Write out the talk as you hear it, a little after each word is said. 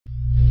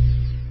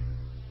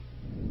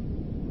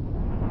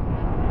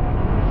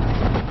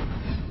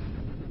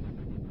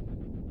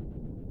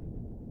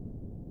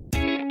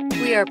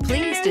We are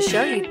pleased to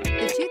show you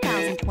the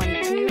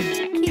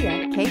 2022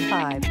 Kia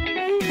K5.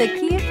 The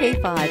Kia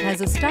K5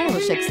 has a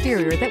stylish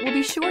exterior that will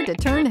be sure to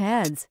turn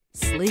heads,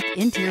 sleek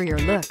interior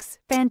looks,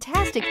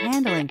 fantastic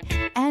handling,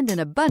 and an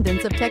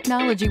abundance of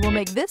technology will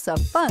make this a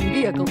fun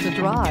vehicle to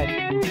drive,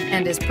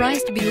 and is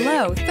priced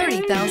below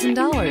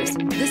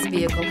 $30,000. This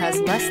vehicle has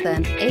less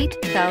than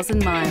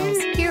 8,000 miles.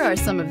 Here are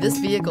some of this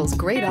vehicle's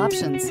great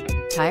options: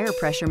 tire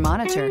pressure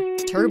monitor,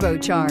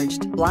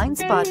 turbocharged, blind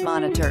spot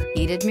monitor,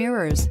 heated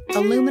mirrors,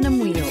 aluminum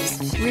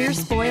wheels, rear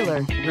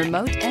spoiler,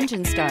 remote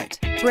engine start,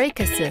 brake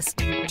assist,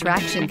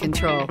 traction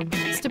control,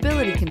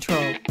 stability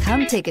control.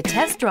 Come take a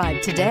test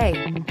drive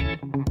today.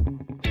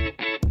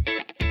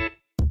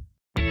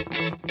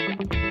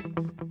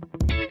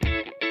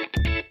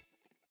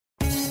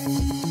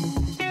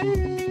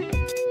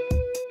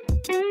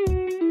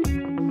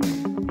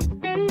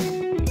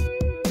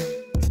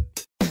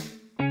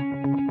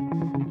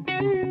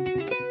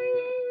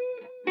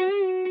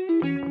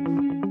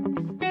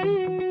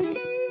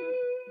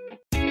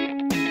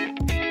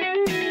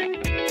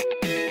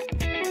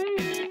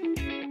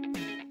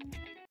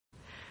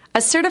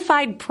 A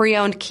certified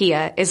pre-owned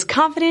Kia is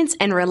confidence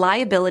and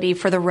reliability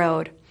for the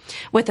road.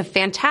 With a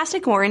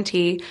fantastic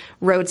warranty,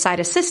 roadside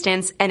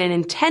assistance, and an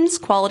intense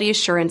quality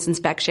assurance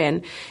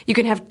inspection, you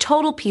can have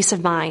total peace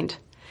of mind.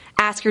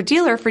 Ask your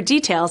dealer for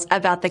details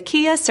about the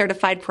Kia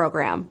Certified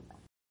program.